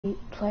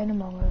playing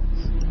Among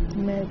Us,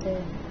 maybe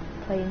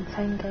playing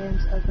 10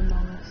 games of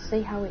Among Us,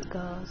 see how it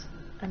goes,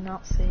 and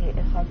not see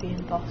if I be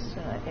imposter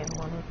in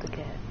one of the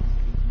games.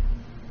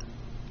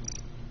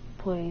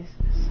 Please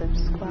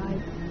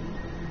subscribe,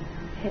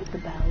 hit the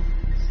bell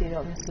so you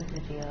don't miss the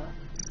video,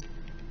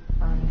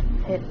 and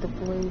hit the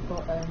blue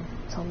button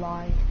to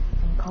like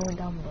and comment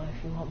down below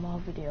if you want more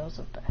videos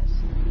of this.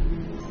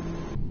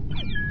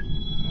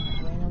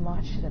 Right, we're in a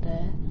match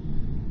today,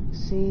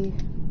 see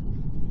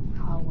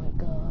how it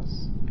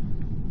goes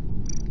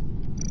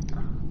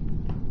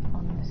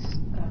on this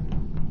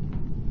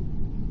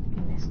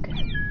in this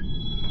game.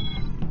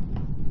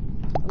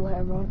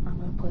 Later on I'm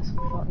going to play some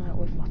Fortnite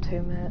with my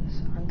two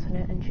mates,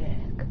 Anthony and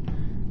Jake.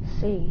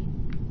 See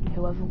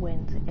whoever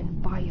wins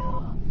in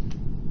Bio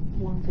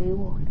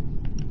 1v1.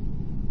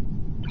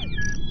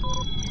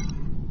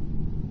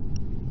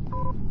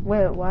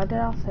 Wait, why did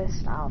I say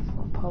start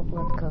for?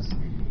 Probably because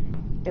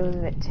it was a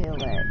bit too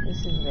late.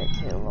 This is a bit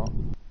too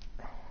long.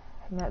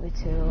 It might be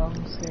too long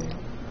to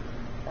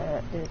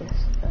do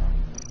this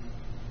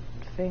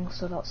thing,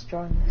 so let's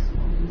join this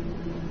one.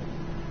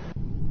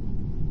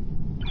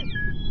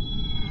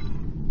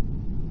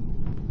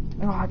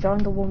 Oh, I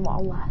joined the one that I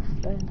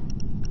left then.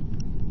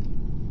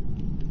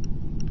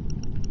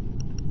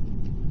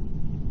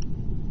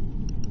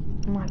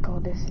 Oh my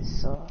god, this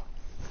is so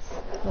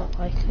not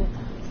like it.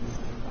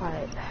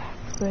 Right,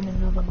 we're in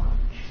another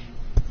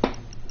match.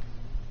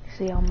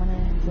 See how many,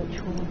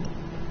 which one?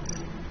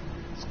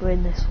 Let's go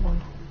in this one.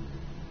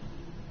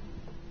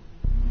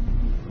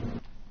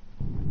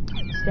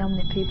 See how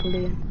many people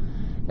in.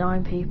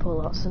 9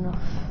 people, that's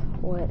enough.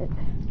 Wait.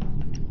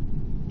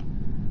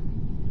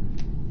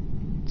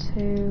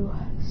 Too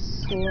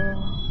slow.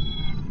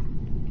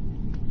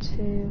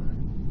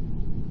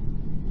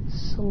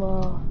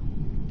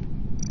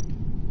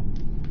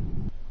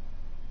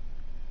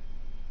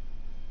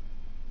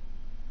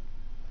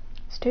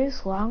 It's too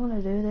slow. I'm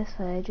gonna do this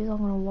for ages. I'm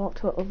gonna walk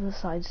to the other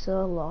side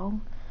so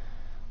long.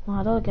 Well,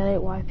 I don't get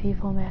it why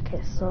people make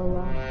it so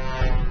long.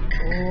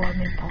 Oh,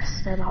 I'm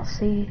imposter. Let's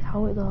see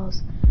how it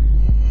goes.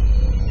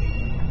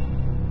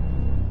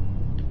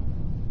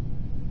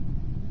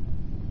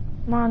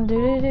 Man,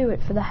 do they do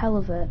it for the hell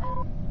of it?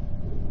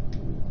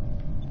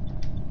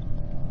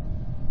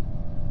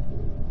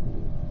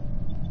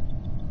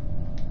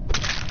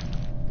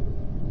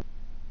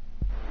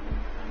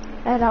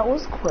 Hey, that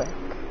was quick.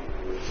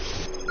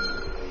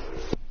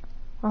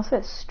 That's a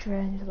bit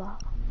strange,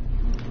 that.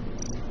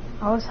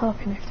 I was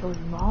hoping if there was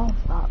more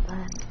of that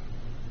then.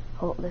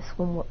 Hope this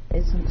one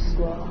isn't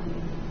slow.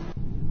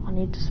 I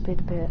need to speed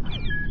a bit.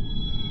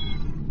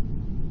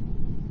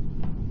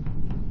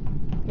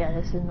 Yeah,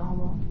 this is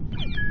normal.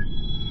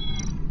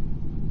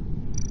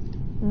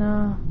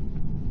 No.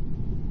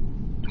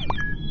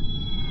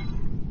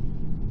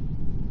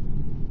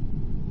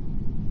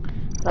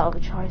 I don't have a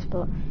choice,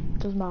 but it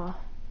doesn't matter.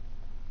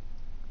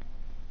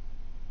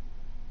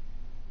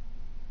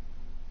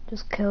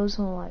 Just kills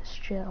them like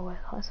straight away.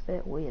 That's a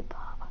bit weird,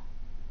 that.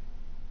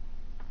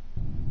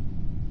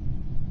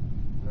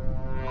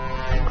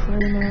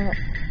 Crewmate.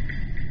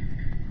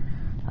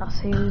 That's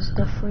who's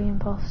the 3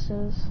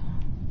 imposters.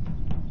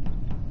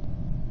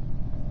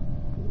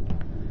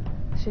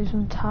 Let's do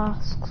some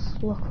tasks.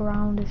 Look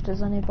around if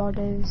there's any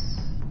bodies,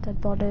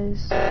 dead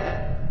bodies.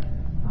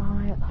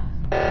 Right.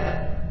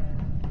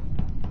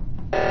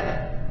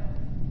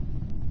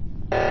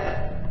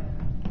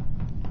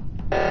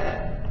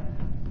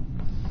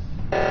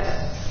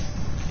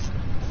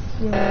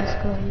 Yeah, let's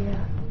go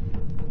here.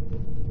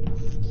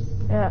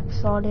 Yeah,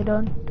 it's already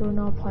done. Do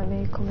no point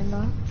me coming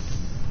there.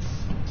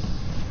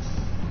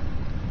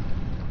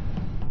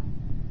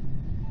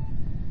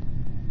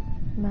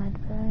 Mad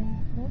brain.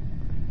 Oh.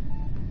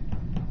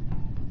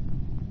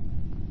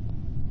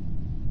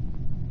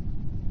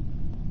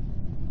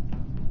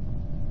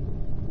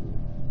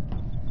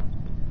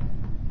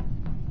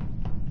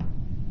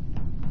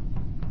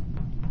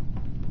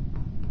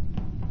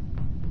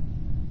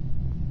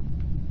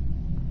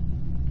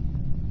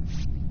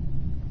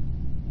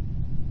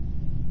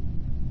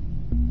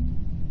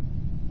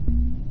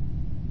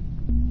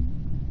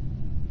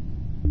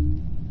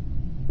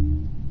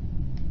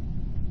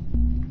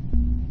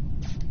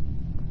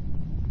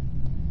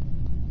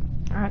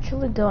 I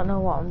actually don't know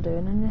what I'm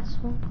doing in this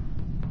one.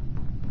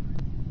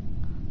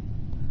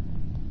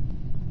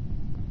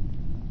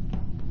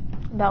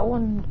 That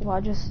one, what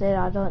I just did,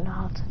 I don't know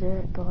how to do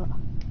it, but...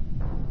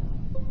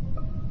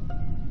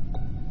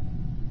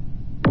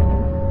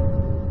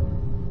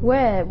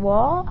 Wait,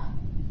 what?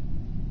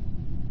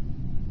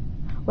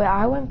 Wait,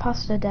 I went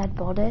past a dead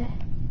body.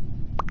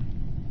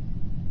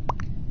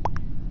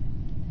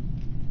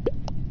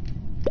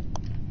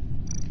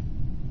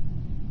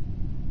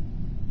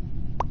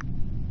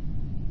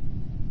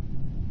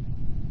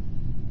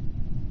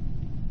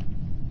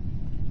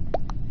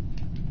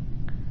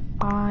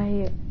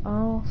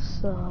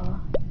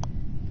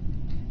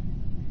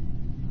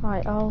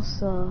 I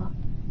also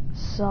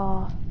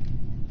saw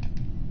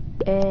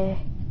a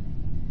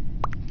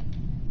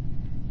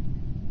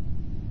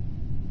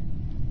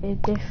a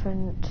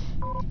different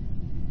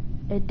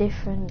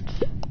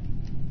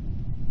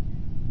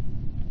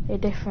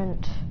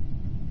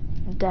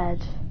dead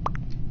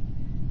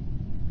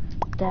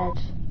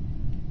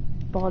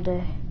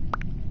body.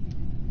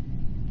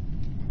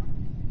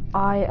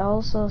 I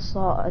also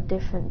saw a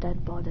different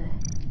dead body.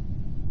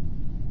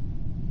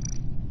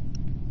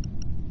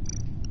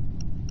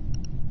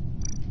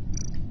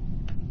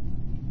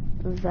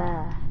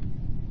 There.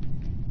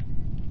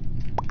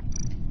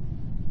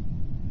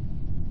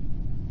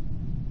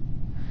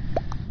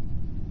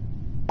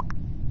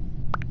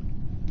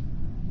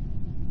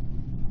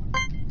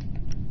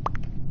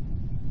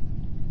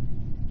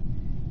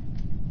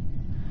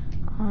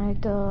 I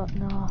don't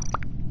know.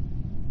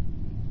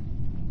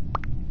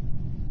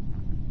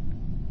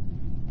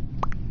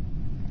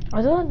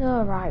 I don't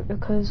know, right,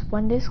 because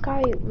when this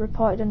guy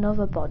reported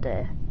another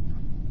body,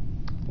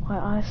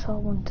 like, I saw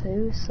one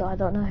too, so I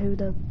don't know who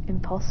the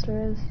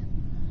imposter is.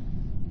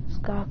 This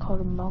guy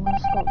called Among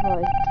Us got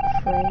voted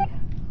free,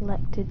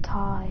 elected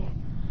tie.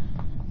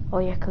 Oh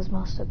yeah, because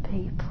most of the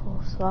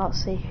people, so I'll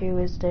see who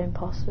is the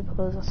imposter,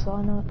 because I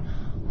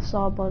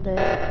saw a body,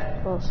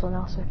 but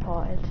someone else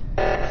reported.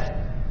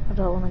 I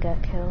don't want to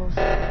get killed.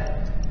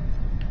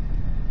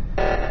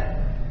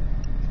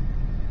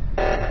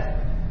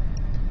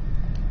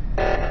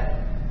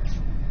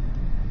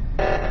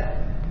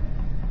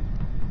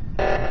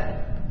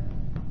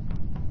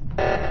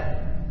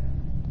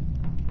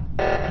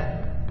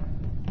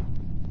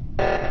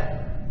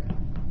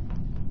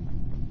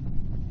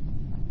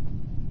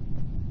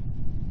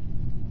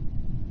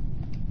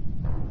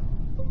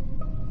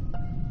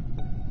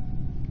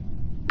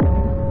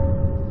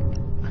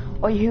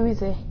 Oh, who is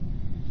he?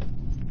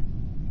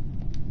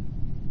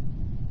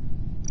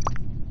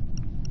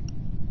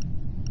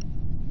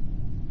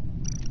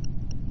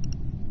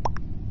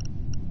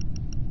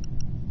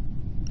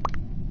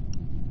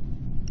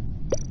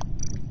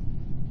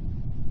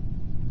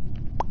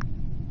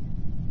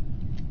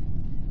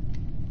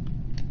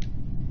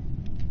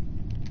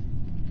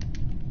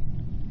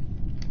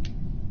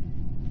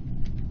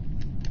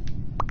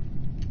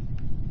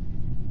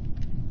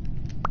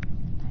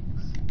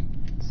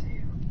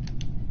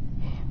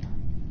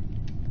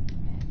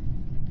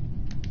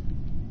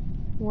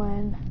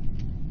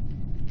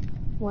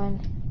 When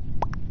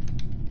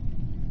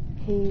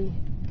he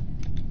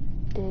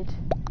did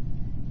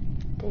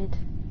it.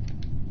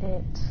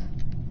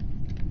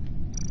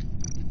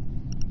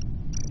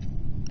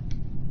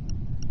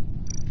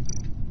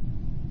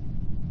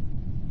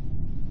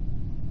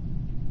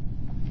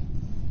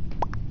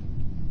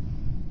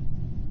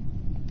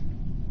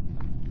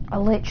 I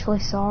literally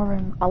saw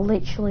him. I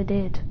literally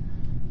did.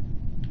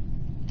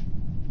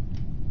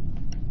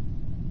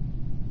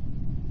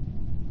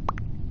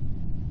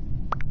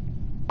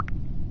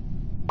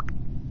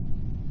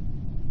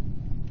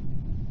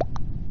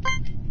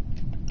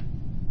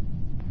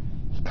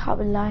 Can't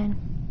be lying.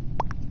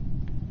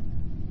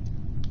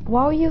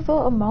 Why will you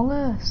vote Among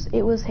Us?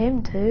 It was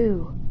him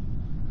too.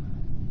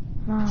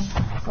 Man,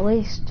 at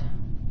least.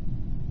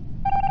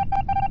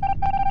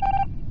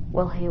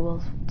 Well, he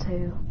was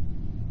too.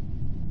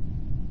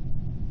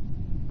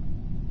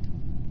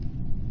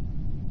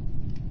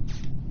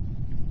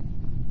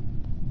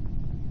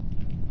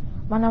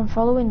 Man, I'm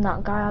following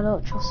that guy, I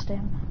don't trust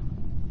him.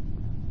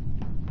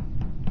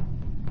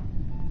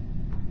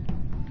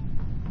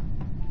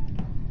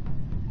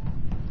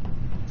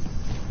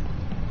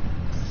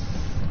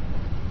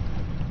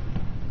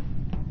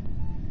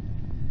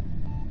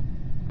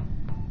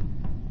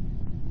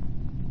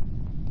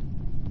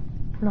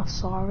 And I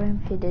saw him,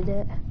 he did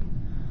it.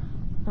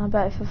 And I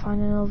bet if I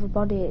find another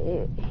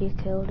body, he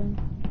killed him.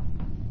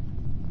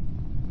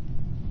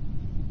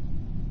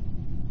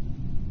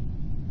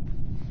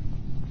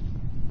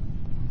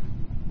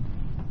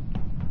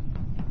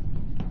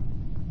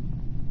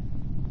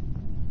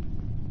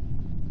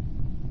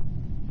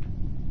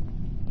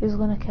 He was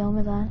gonna kill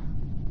me then.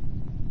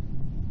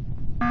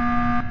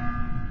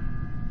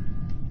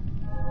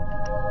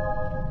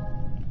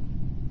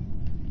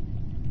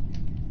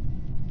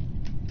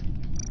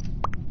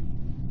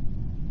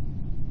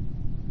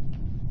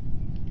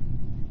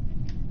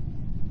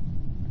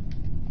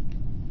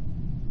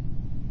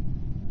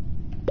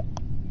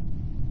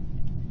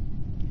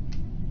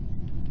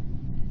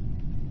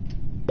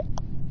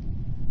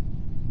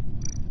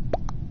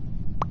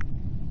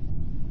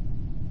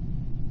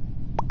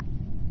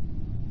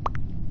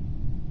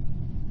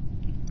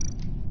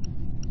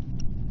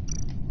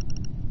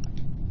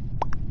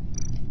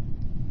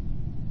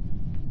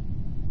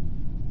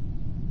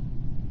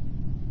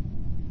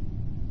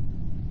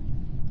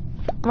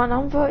 Man,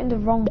 I'm voting the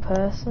wrong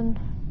person.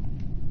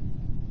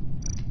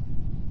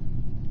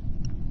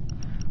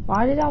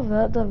 Why did I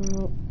vote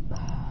the...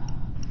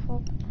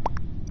 Fuck.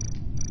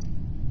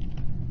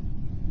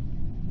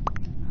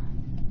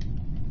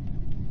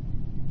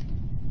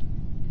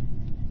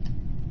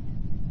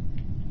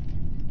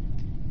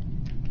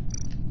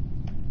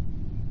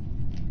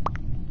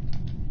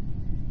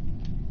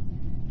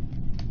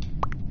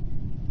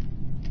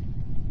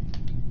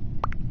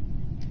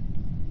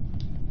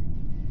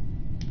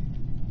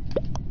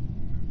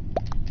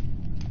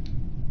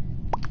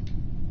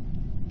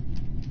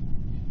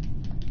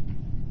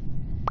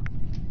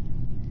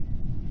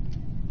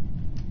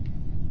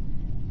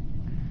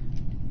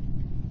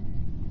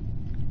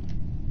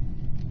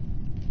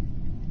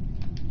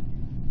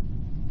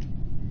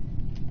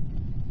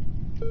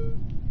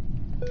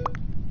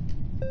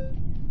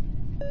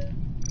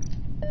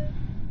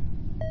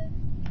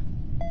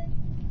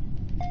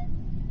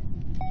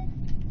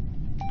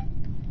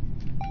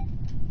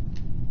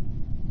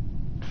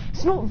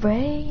 It's not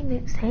Rain,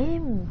 it's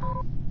him.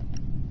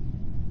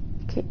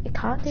 You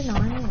can't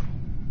deny it.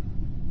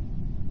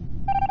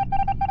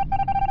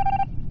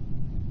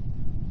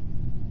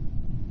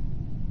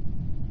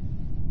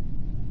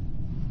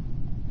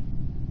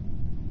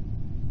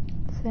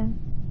 It's him.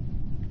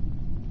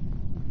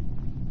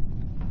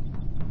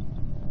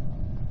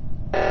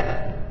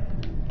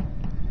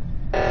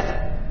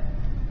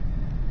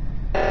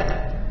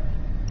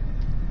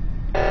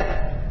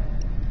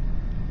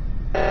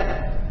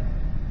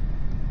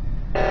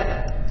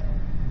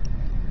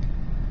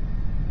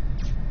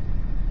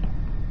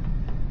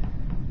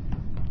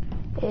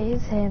 It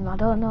is him. I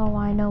don't know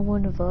why no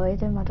one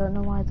voted him. I don't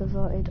know why they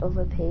voted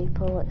other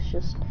people.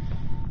 It's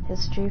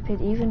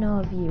stupid. Even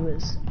though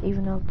viewers,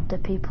 even though the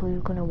people who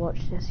are gonna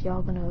watch this,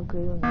 you're gonna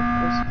agree with me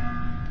because,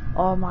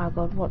 oh my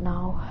god, what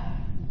now?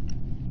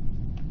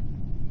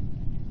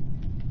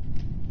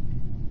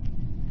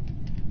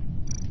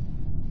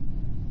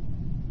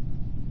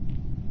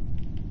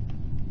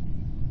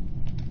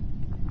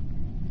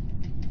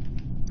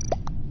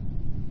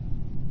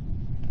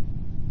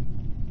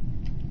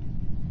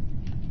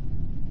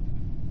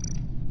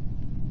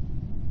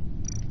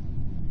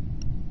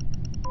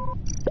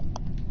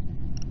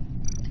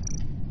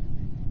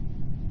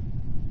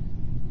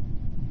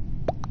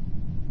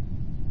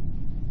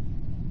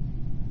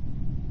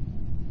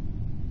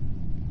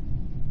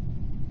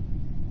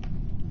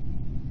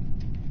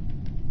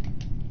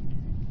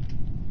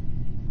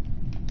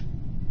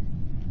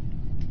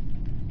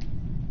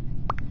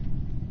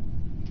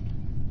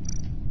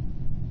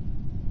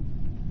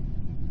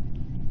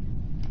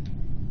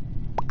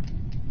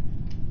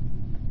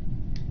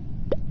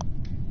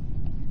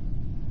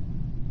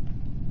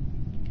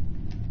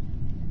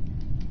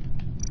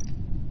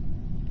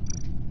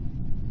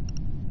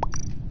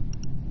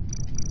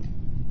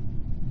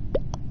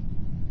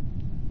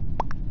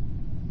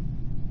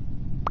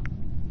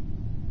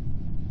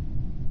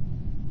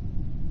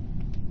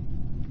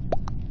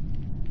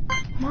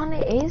 Man,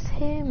 it is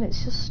him.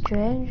 It's just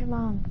strange,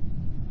 man.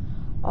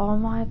 Oh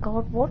my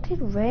god, what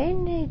did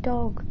Rainy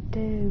Dog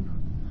do?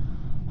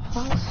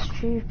 How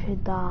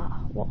stupid that.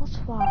 What was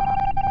that?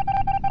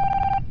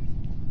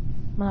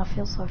 Man, I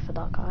feel sorry for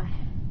that guy.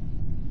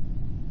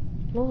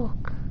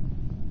 Look.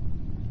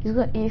 He's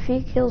got, if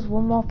he kills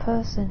one more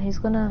person, he's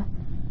gonna,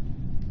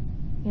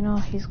 you know,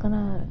 he's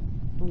gonna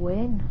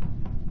win.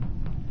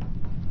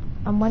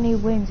 And when he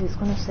wins, it's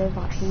gonna say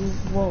that he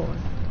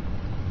won.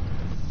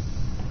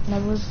 And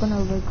everyone's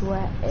gonna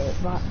regret it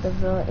that they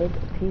voted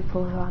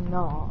people who are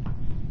not,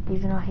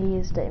 even though he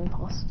is the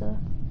imposter.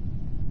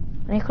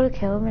 And he could have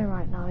killed me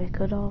right now, he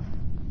could have.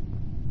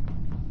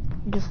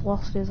 He just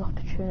lost his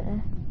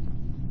opportunity.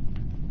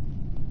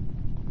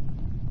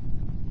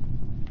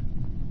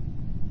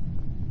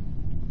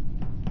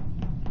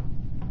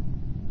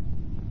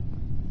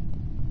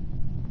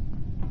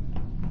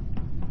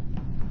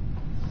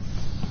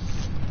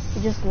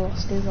 He just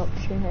lost his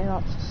opportunity,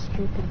 that's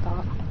stupid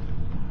that.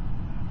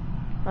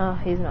 Oh,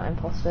 he's not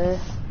imposter.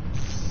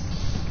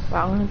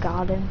 Right, I'm gonna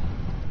guard him.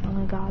 I'm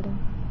gonna guard him.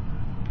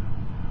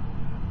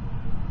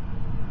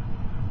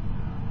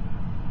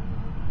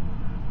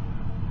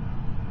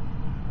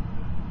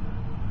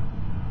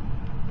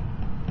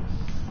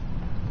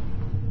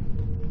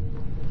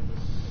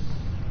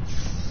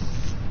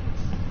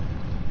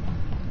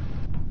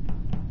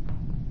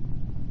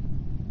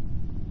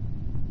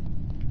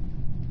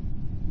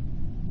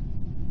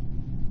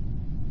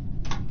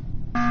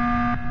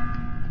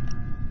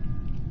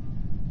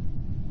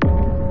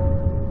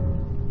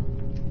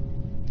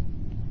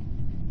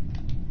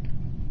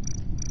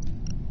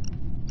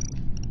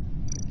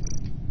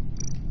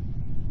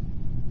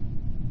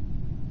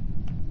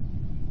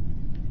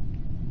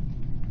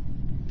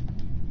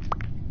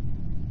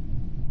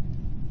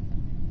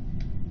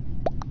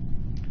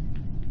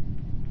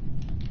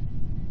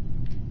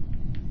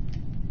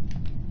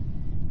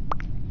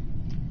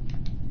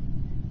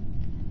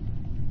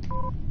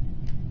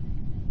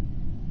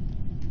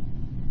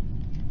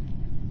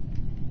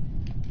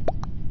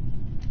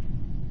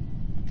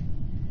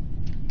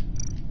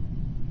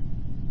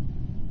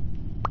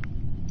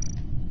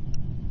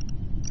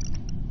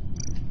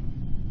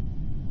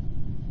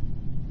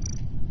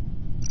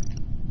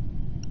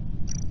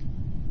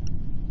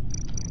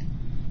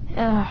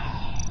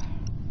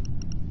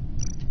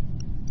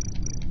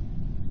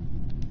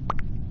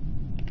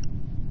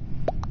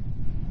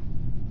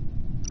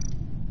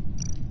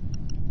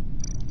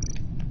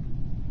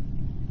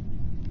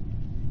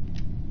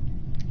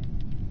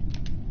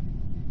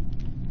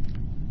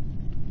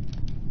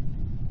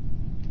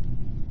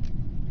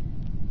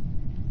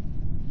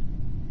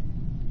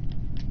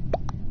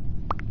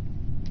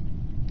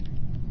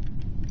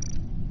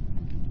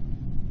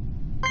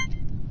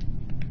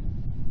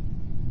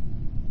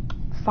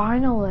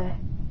 Finally.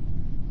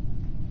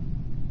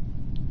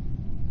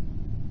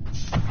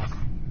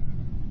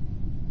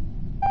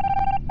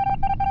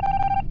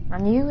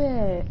 knew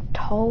it.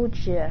 Told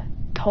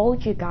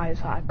you guys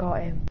that I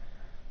got him.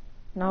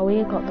 Now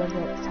we got the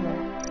victory.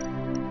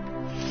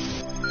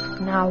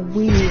 Now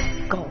we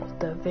got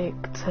the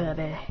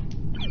victory.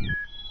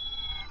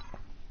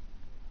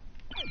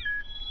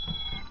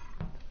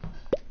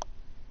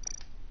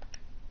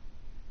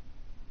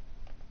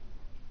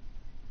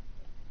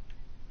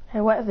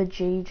 Hey, whatever,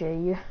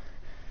 GG,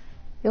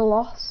 you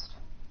lost.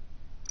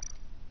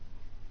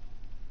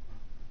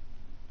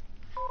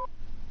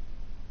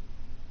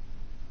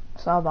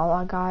 Sorry about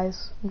that,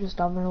 guys. I'm just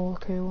having a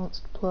look who wants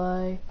to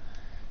play.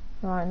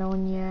 Right, no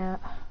one yet.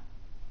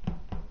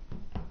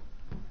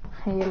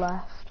 He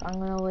left. I'm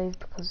gonna leave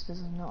because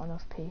there's not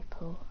enough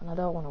people, and I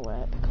don't want to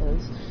wait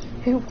because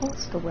who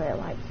wants to wait?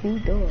 Like, who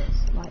does?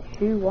 Like,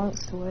 who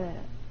wants to wait?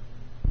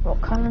 What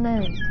kind of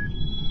name?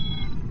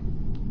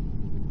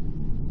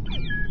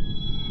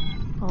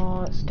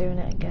 Oh, it's doing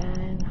it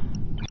again.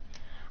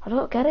 I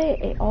don't get it.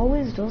 It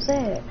always does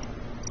it.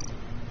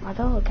 I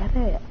don't get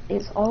it.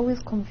 It's always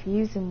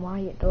confusing why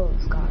it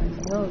does, guys.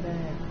 I don't get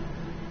it.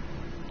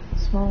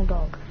 Small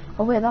dog.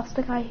 Oh wait, that's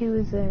the guy who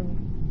was the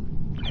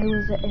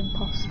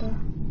imposter.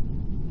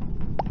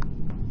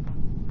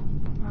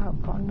 Right,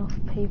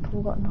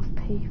 we've got enough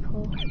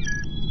people.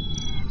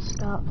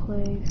 Start,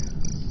 please.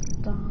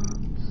 Start.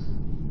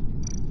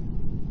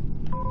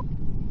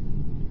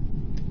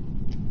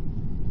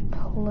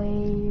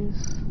 Please.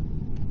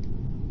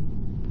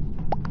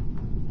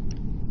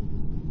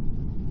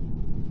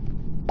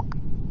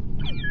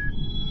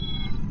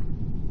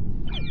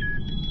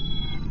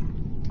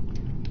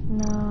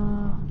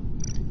 No.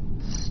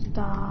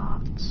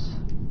 Start.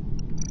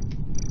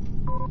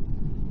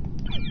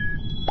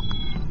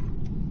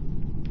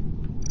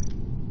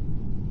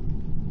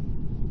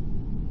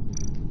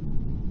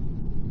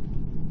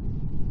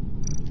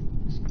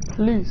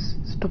 Police.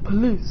 It's the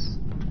police.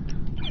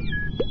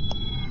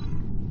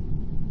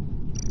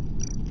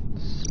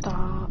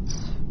 Start.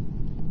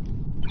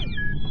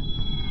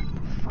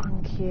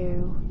 Thank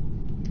you.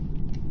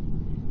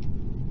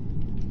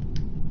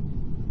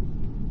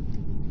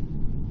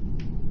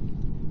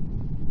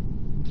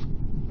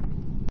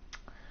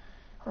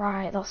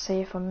 Right, let's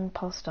see if I'm an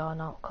imposter or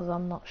not, because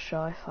I'm not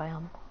sure if I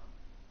am.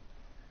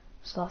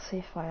 So let's see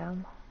if I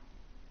am.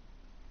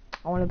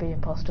 I want to be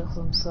imposter because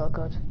I'm so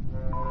good.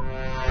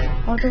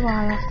 Or do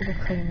I have to be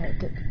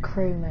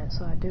crewmate?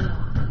 So I do that.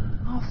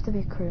 I have to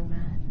be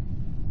crewmate.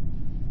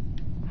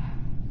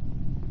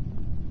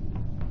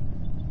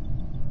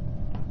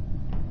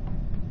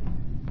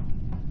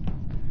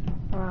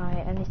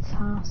 Right, any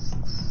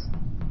tasks?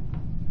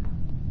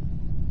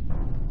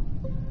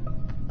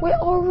 Wait,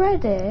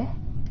 already?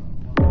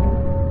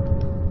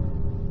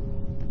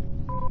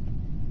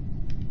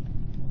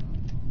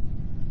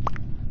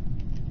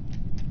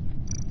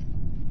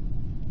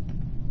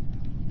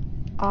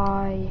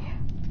 I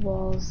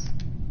was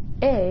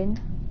in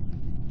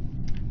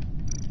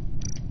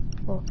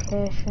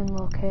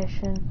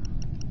location.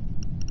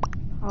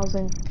 I was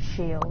in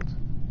Shield.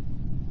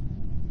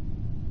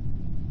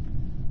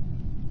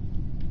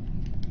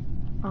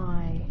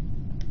 I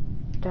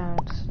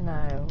don't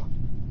know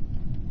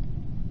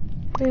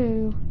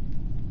who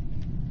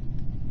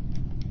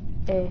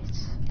it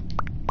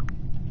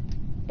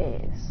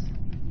is.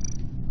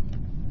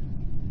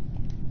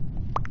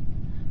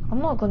 I'm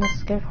not gonna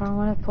skip her, I'm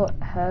gonna put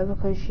her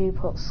because she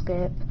put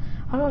skip.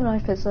 I don't know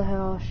if it's a her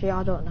or she,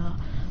 I don't know.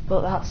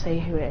 But let's see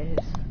who it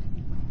is.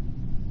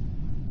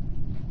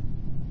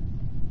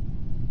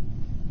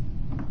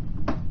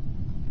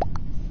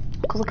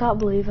 Because I can't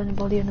believe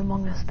anybody in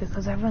Among Us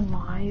because everyone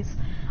lies.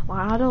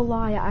 Like, I don't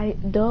lie.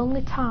 The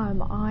only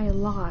time I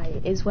lie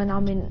is when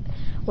I'm the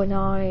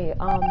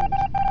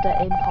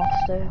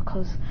imposter,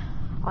 because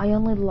I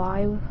only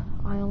lie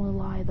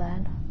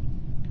then.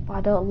 But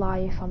I don't lie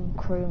if I'm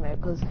crewmate,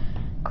 because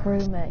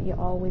crewmate you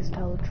always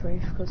tell the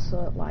truth, because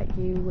so like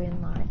you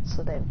win, like,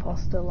 so the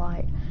imposter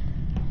like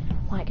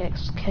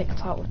gets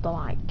kicked out of the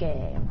like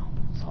game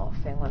sort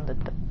of thing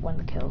when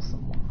they kill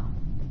someone.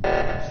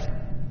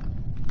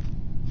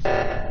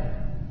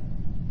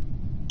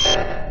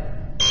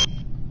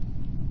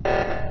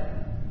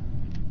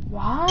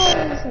 Why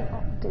is it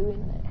not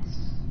doing this?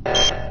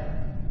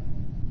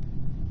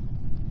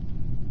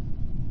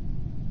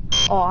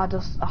 Oh,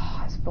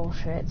 it's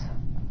bullshit.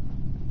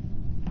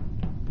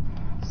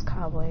 Just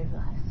can't believe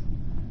this.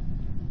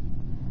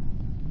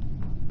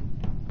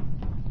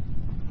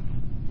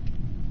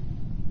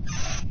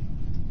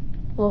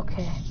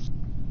 Lucky.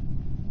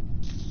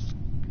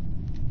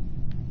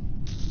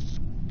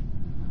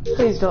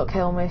 Please don't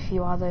kill me if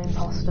you are the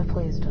imposter,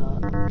 please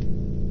don't.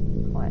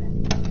 Wait.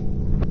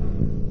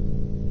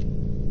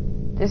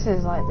 This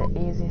is like the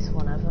easiest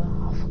one ever.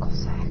 Oh, for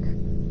God's sake.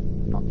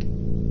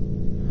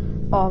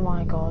 Oh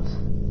my god.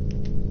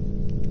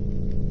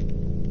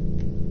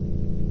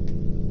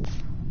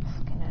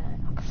 Fucking hell,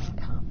 I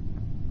can't.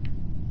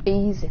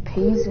 Easy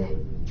peasy.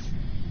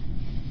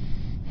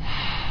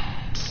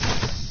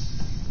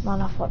 Man,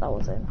 I thought that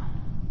was him.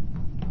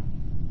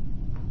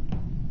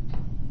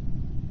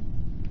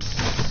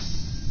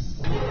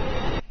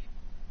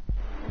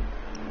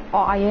 Oh,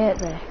 I hate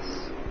this.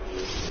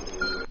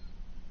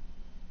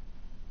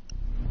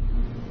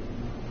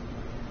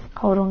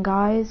 Hold on,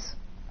 guys.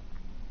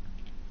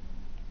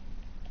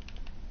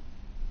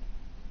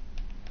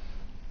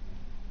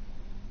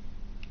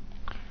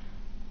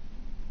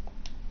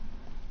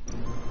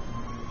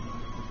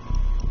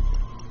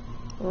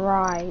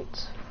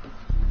 Right.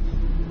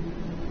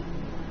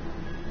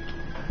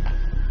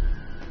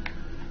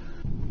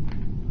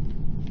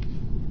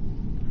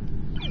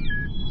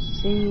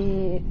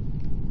 See.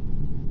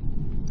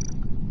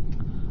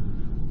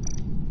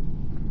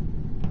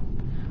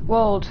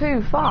 Whoa,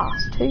 too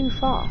fast, too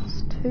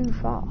fast, too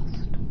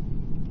fast.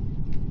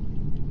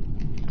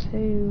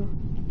 Too...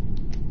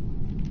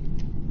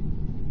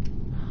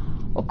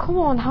 Oh, come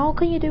on, how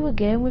can you do a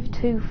game with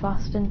too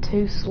fast and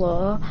too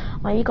slow?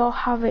 Like, you gotta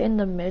have it in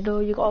the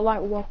middle, you gotta,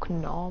 like, walk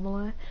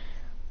normally.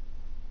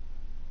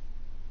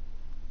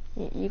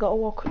 You gotta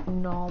walk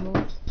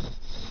normally.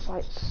 It's,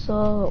 like,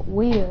 so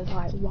weird,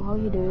 like, why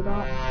you do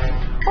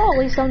that? Oh, at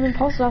least I'm an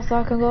imposter, so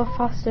I can go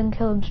fast and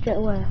kill him straight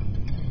away.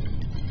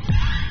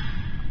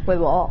 Wait,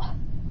 what?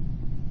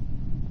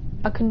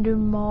 I can do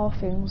more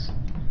things.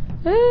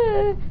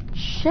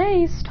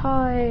 Chase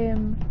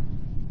time!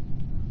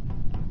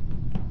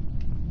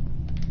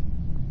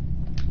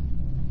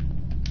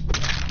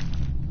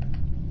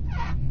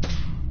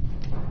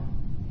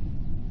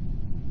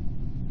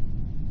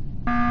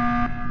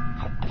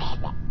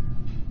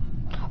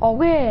 Oh,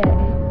 wait!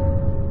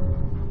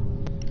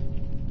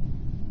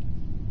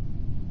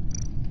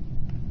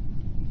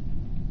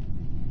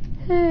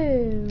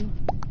 Who?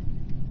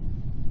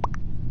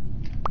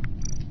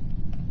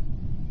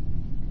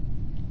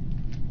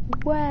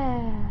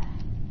 Where?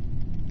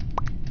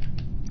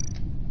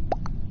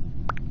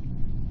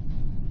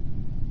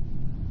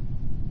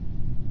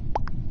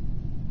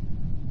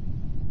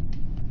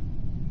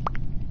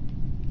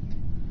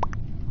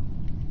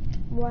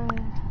 Where?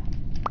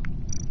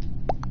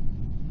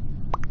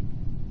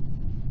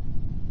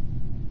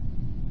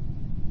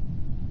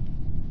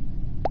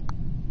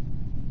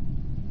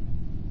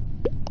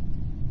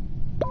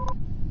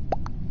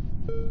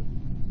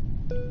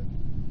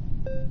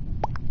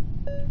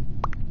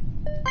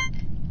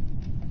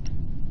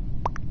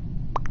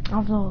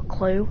 I've no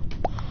clue.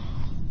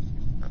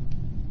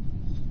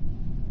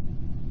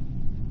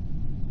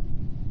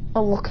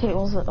 Oh, look, it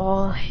was.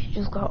 Oh, he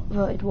just got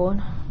voted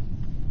 1.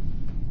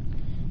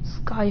 This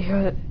guy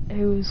who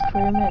was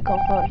crewmate got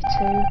voted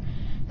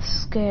 2.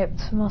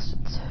 Skipped. Most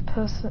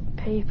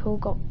people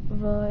got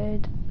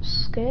voted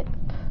skip.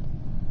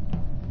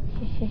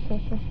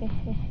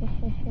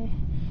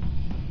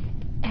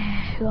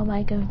 Who am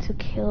I going to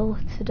kill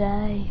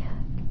today?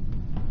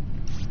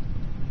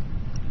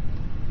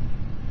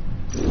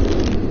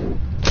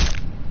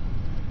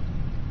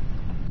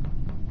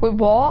 Wait,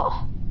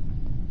 what?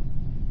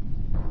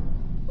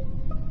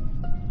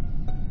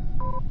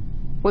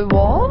 Wait,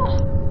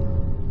 what?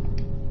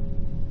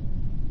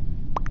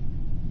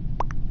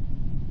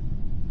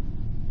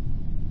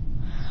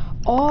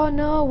 Oh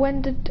no,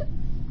 when did...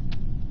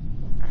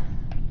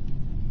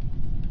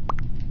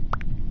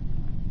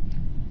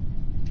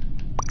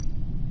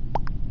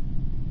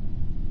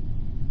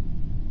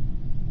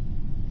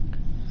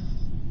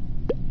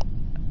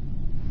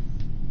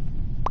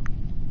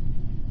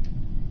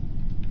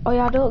 Oh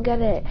yeah, I don't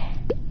get it.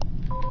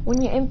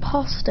 When you're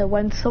imposter,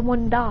 when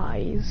someone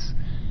dies,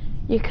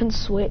 you can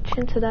switch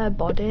into their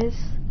bodies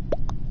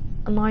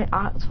and like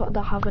act like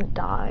they haven't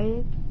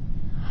died.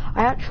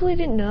 I actually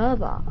didn't know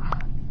that.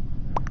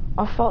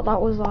 I thought that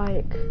was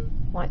like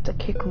to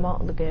kick them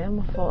out of the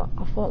game. I thought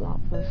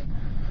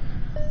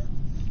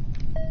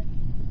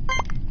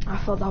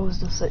that was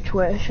the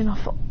situation. I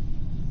thought,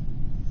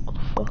 what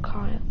the fuck,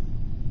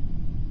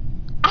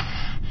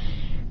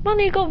 man,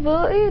 he got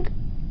voted.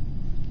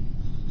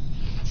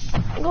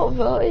 He got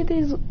voted,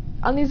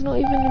 and he's not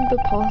even an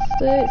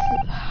imposter.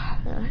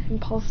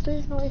 Imposter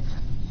is not even...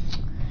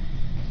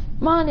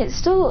 Man, it's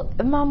still...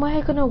 Man,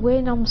 we're gonna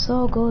win, I'm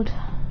so good.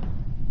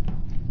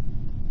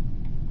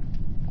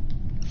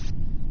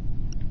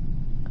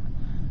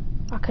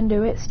 I can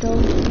do it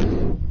still.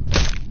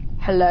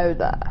 Hello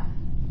there.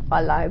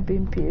 I like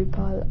being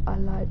people, I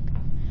like...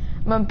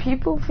 Man,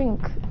 people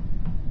think...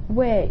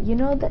 Wait, you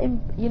know the...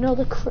 You know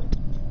the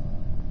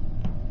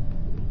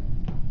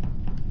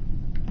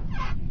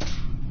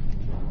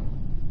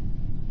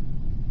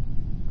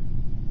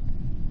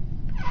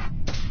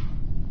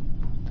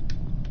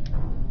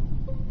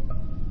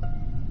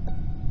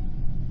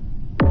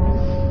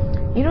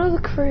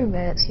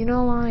crewmates, you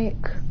know,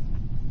 like,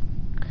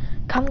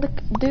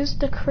 does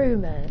the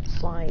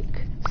crewmates,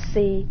 like,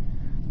 see,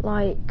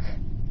 like,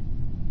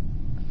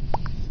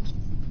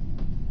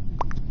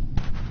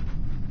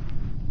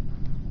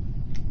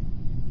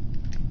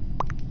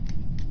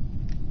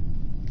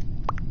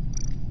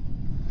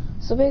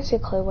 so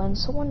basically when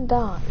someone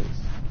dies,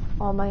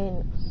 I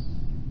mean,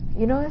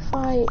 you know,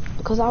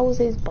 because I was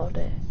his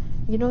body,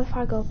 you know, if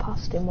I go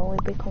past him, will he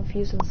be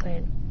confused and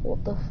saying,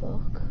 what the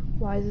fuck?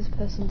 Why is this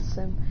person the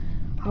same?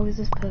 How is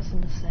this person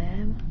the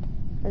same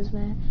as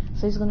me?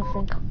 So he's gonna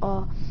think,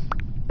 oh,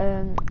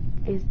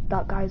 is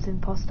that guy's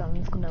imposter, and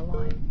he's gonna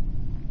like,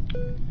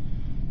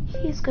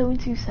 he's going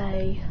to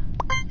say,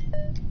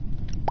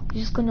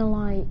 he's just gonna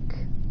like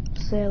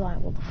say like,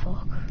 what the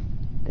fuck,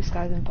 this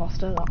guy's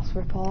imposter, that's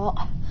report,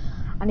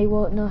 and he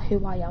won't know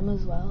who I am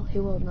as well. He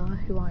won't know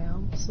who I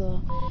am.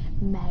 So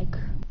Meg,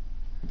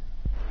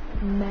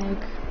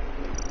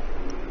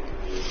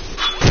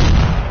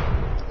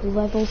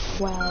 level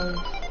 12.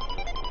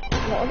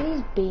 What are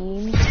these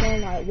beams though?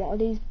 Like, what are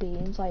these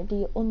beams? Like, do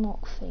you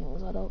unlock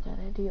things? I don't get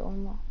it. Do you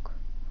unlock?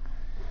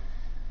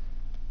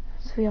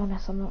 To be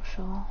honest, I'm not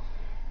sure.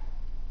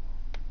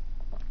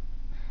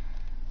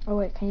 Oh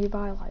wait, can you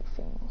buy like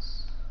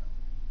things?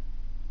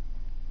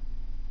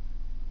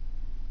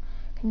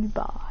 Can you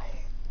buy?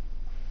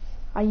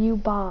 Are you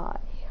buy?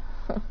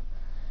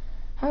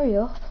 Hurry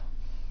up.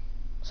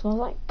 Smells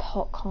like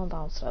popcorn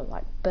downstairs,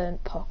 like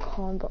burnt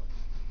popcorn, but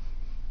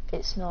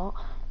it's not.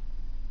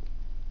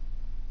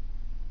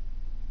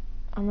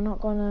 I'm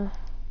not gonna.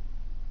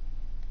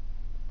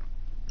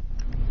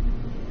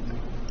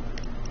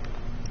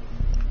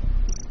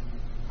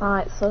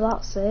 Alright, so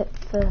that's it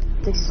for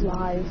this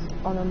live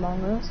on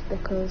Among Us,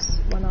 because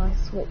when I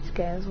switch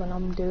games, when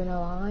I'm doing a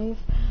live,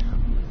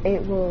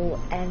 it will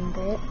end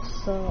it.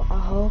 So I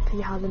hope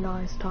you had a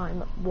nice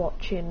time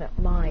watching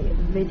my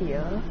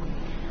video.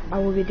 I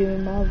will be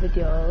doing more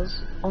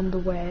videos on the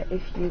way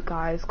if you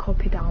guys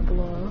copy down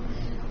below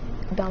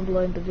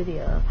in the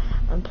video,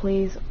 and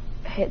please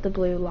hit the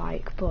blue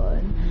like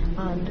button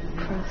and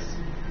press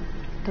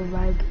the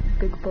red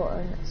big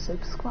button,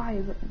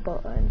 subscribe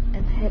button,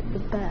 and hit the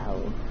bell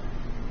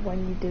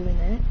when you're doing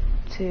it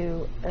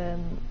to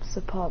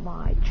support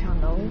my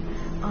channel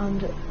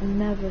and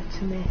never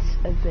to miss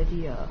a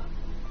video.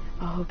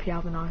 I hope you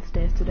have a nice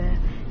day today.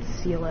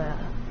 See you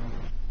later.